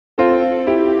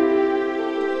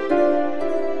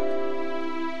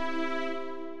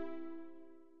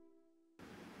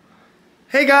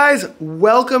Hey guys,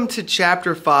 welcome to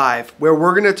Chapter 5, where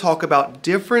we're going to talk about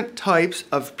different types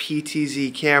of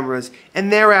PTZ cameras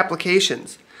and their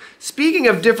applications. Speaking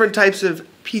of different types of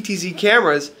PTZ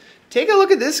cameras, take a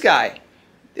look at this guy.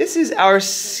 This is our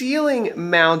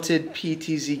ceiling-mounted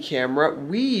PTZ camera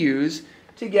we use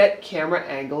to get camera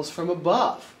angles from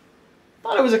above.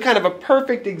 Thought it was a kind of a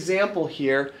perfect example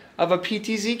here of a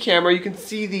PTZ camera. You can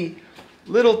see the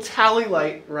little tally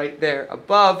light right there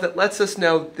above that lets us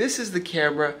know this is the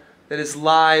camera that is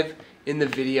live in the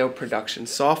video production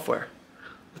software.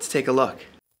 Let's take a look.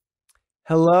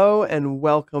 Hello and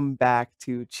welcome back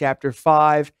to Chapter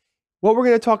 5. What we're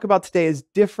going to talk about today is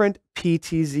different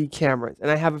PTZ cameras.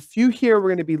 And I have a few here we're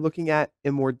going to be looking at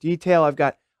in more detail. I've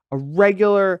got a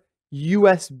regular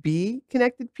USB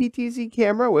connected PTZ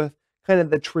camera with kind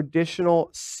of the traditional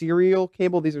serial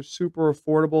cable. These are super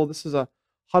affordable. This is a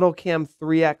HuddleCam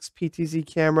 3X PTZ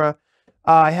camera.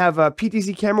 I have a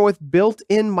PTZ camera with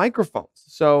built-in microphones,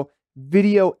 so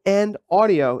video and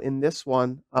audio in this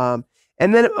one. And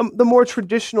then the more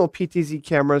traditional PTZ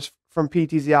cameras from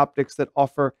PTZ Optics that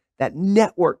offer that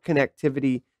network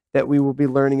connectivity that we will be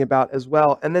learning about as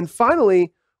well. And then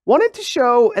finally, wanted to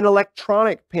show an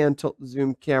electronic pan-tilt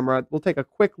zoom camera. We'll take a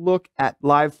quick look at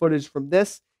live footage from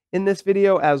this in this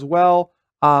video as well.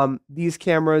 These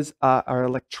cameras are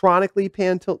electronically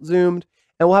pan-tilt zoomed,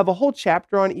 and we'll have a whole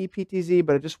chapter on ePTZ,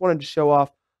 but I just wanted to show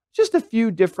off just a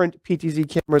few different PTZ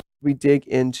cameras we dig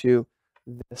into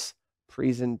this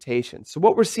presentation. So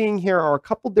what we're seeing here are a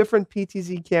couple different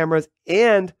PTZ cameras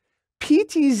and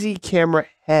PTZ camera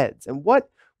heads. And what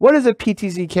is a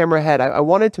PTZ camera head? I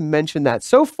wanted to mention that.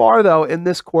 So far, though, in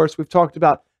this course, we've talked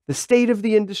about the state of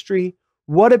the industry,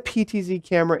 what a PTZ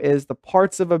camera is, the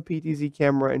parts of a PTZ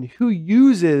camera, and who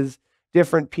uses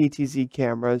different PTZ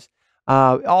cameras,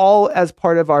 all as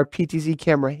part of our PTZ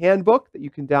camera handbook that you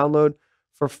can download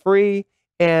for free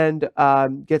and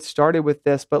get started with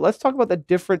this. But let's talk about the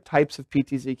different types of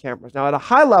PTZ cameras. Now, at a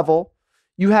high level,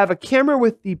 you have a camera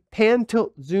with the pan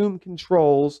tilt zoom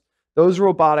controls, those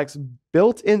robotics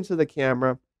built into the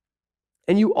camera,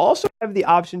 and you also have the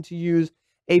option to use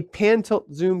a pan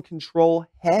tilt zoom control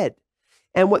head.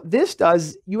 And what this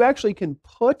does, you actually can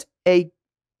put a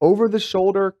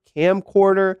over-the-shoulder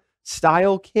camcorder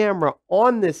style camera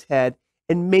on this head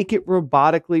and make it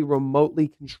robotically, remotely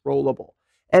controllable.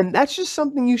 And that's just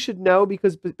something you should know,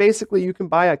 because basically you can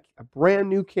buy a brand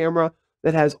new camera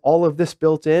that has all of this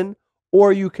built in,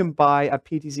 or you can buy a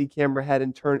PTZ camera head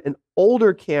and turn an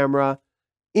older camera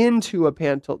into a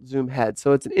pan-tilt zoom head.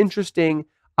 So it's an interesting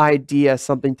idea,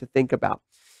 something to think about.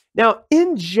 Now,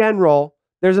 in general,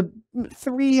 there's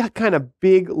three kind of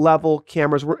big level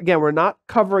cameras. We're not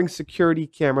covering security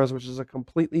cameras, which is a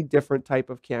completely different type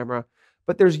of camera.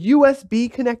 But there's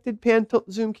USB connected pan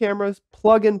tilt zoom cameras,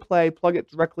 plug and play, plug it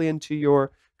directly into your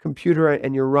computer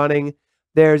and you're running.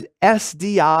 There's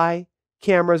SDI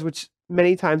cameras, which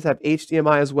many times have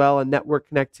HDMI as well and network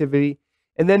connectivity.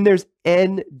 And then there's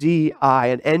NDI,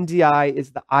 and NDI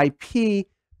is the IP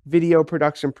video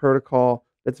production protocol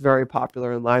that's very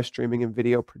popular in live streaming and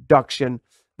video production.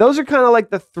 Those are kind of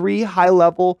like the three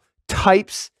high-level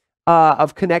types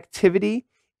of connectivity.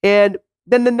 And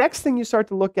then the next thing you start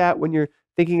to look at when you're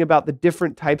thinking about the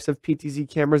different types of PTZ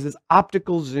cameras is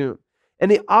optical zoom. And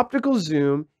the optical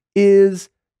zoom is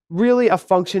really a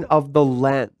function of the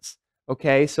lens.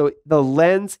 Okay, so the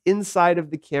lens inside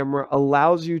of the camera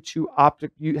allows you to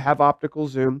have optical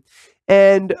zoom.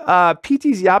 And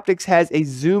PTZ Optics has a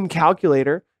zoom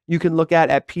calculator you can look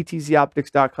at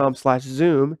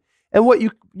ptzoptics.com/zoom. And what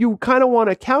you kind of want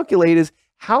to calculate is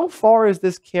how far is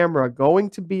this camera going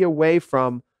to be away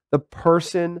from the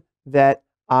person that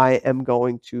I am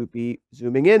going to be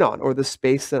zooming in on, or the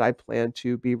space that I plan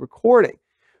to be recording.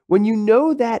 When you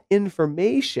know that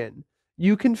information,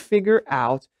 you can figure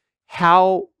out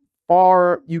how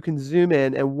far you can zoom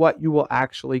in and what you will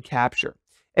actually capture.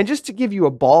 And just to give you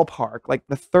a ballpark, like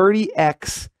the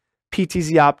 30x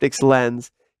PTZ Optics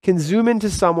lens can zoom into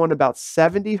someone about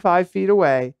 75 feet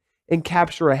away and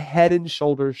capture a head and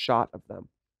shoulders shot of them.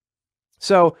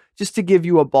 So just to give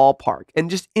you a ballpark, and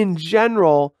just in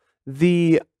general,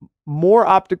 the more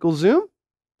optical zoom,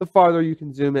 the farther you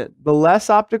can zoom in. The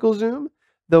less optical zoom,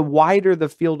 the wider the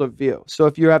field of view. So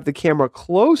if you have the camera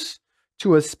close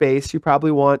to a space, you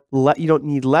probably you don't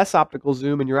need less optical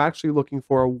zoom, and you're actually looking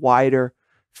for a wider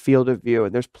field of view.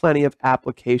 And there's plenty of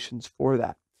applications for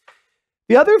that.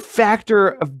 The other factor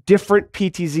of different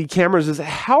PTZ cameras is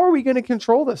how are we going to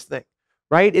control this thing,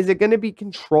 right? Is it going to be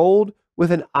controlled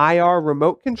with an IR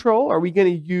remote control? Are we going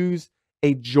to use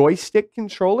a joystick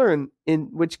controller? And in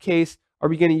which case, are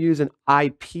we going to use an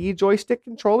IP joystick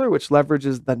controller, which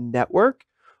leverages the network?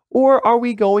 Or are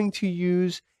we going to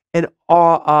use an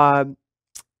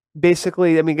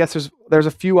basically, I mean, I guess there's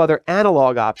a few other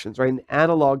analog options, right? An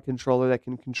analog controller that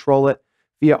can control it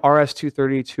via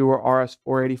RS-232 or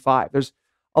RS-485. There's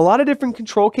a lot of different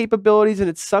control capabilities, and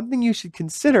it's something you should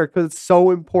consider because it's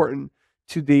so important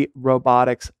to the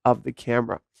robotics of the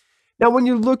camera. Now, when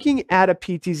you're looking at a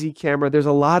PTZ camera, there's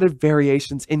a lot of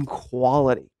variations in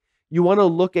quality. You want to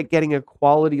look at getting a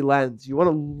quality lens. You want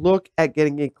to look at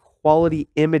getting a quality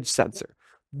image sensor.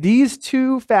 These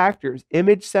two factors,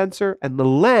 image sensor and the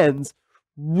lens,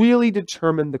 really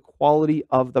determine the quality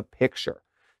of the picture.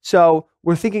 So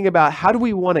we're thinking about how do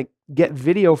we want to get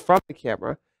video from the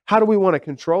camera? How do we want to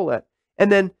control it?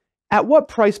 And then at what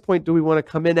price point do we want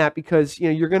to come in at? Because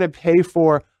you're going to pay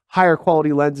for higher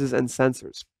quality lenses and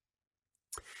sensors.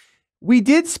 We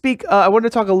did speak, I wanted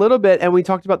to talk a little bit, and we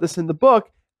talked about this in the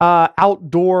book,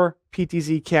 outdoor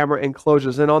PTZ camera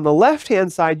enclosures. And on the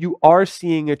left-hand side, you are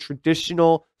seeing a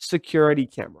traditional security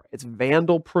camera. It's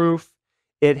vandal proof.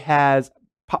 It has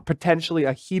potentially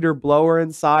a heater blower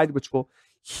inside, which will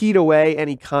heat away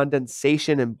any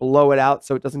condensation and blow it out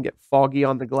so it doesn't get foggy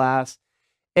on the glass.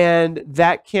 And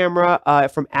that camera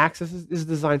from Axis is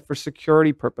designed for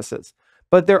security purposes.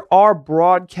 But there are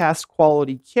broadcast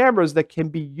quality cameras that can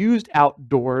be used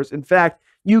outdoors. In fact,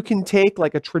 you can take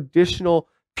like a traditional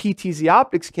PTZ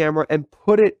optics camera and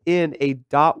put it in a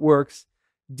Dotworks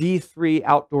D3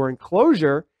 outdoor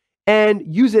enclosure and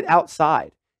use it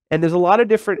outside. And there's a lot of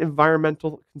different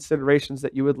environmental considerations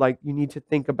that you need to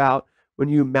think about when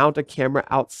you mount a camera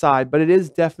outside, but it is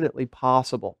definitely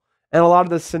possible. And a lot of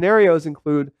the scenarios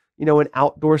include, an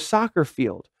outdoor soccer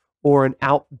field or an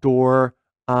outdoor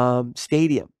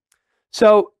stadium.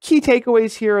 So key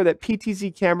takeaways here are that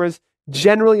PTZ cameras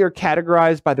generally are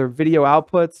categorized by their video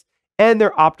outputs and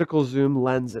their optical zoom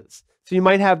lenses. So you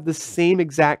might have the same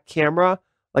exact camera,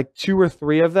 like 2 or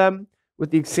 3 of them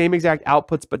with the same exact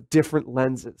outputs, but different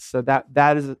lenses. So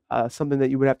that is something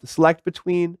that you would have to select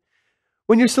between.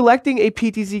 When you're selecting a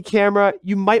PTZ camera,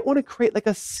 you might want to create like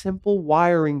a simple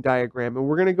wiring diagram. And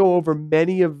we're going to go over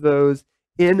many of those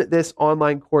in this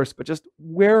online course, but just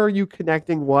where are you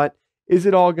connecting what? Is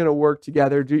it all going to work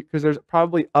together? Because there's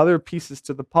probably other pieces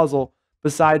to the puzzle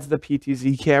besides the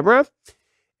PTZ camera.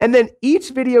 And then each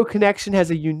video connection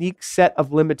has a unique set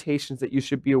of limitations that you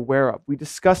should be aware of. We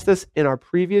discussed this in our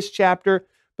previous chapter,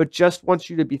 but just want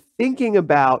you to be thinking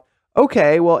about,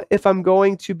 okay, well, if I'm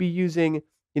going to be using,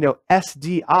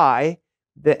 SDI,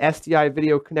 the SDI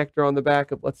video connector on the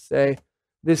back of, let's say,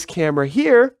 this camera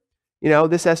here,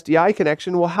 this SDI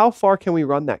connection, well, how far can we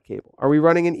run that cable? Are we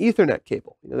running an Ethernet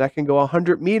cable? That can go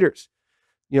 100 meters.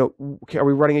 Are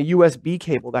we running a USB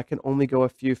cable that can only go a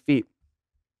few feet?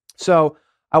 So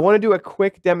I want to do a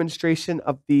quick demonstration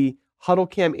of the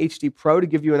HuddleCam HD Pro to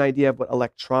give you an idea of what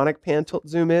electronic pan tilt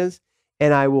zoom is,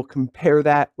 and I will compare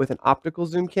that with an optical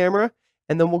zoom camera,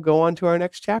 and then we'll go on to our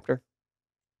next chapter.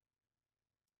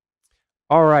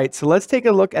 All right, so let's take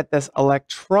a look at this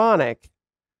electronic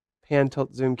pan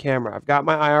tilt zoom camera. I've got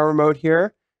my IR remote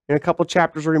here. In a couple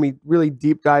chapters, we're going to be really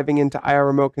deep diving into IR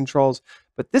remote controls,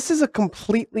 but this is a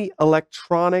completely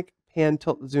electronic pan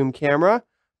tilt zoom camera.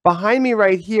 Behind me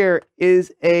right here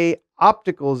is a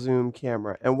optical zoom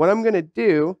camera. And what I'm going to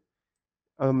do,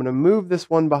 I'm going to move this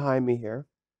one behind me here,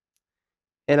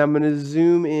 and I'm going to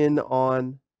zoom in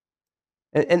on,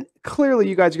 and clearly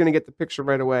you guys are going to get the picture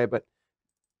right away, but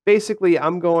basically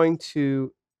I'm going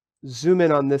to zoom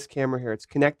in on this camera here. It's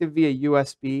connected via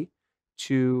USB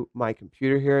to my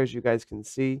computer here, as you guys can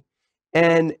see.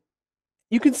 And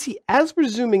you can see as we're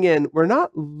zooming in, we're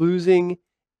not losing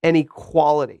any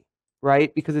quality,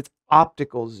 right? Because it's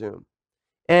optical zoom.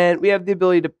 And we have the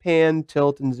ability to pan,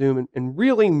 tilt, and zoom and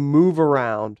really move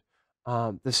around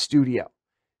the studio.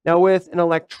 Now with an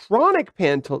electronic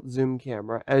pan, tilt, zoom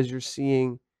camera, as you're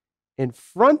seeing in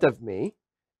front of me,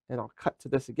 and I'll cut to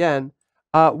this again,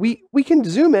 we can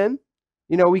zoom in,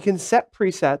 we can set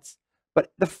presets,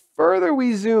 but the further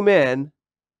we zoom in,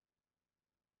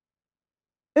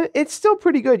 it's still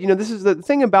pretty good. This is the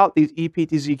thing about these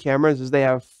ePTZ cameras is they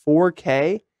have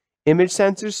 4K image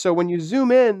sensors. So when you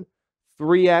zoom in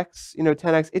 3x,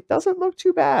 10x, it doesn't look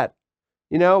too bad,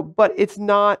 but it's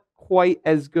not quite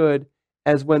as good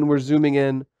as when we're zooming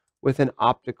in with an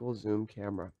optical zoom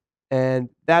camera. And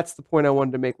that's the point I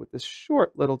wanted to make with this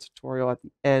short little tutorial at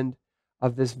the end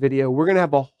of this video. We're going to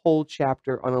have a whole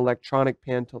chapter on electronic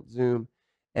pan tilt zoom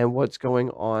and what's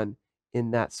going on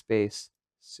in that space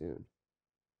soon.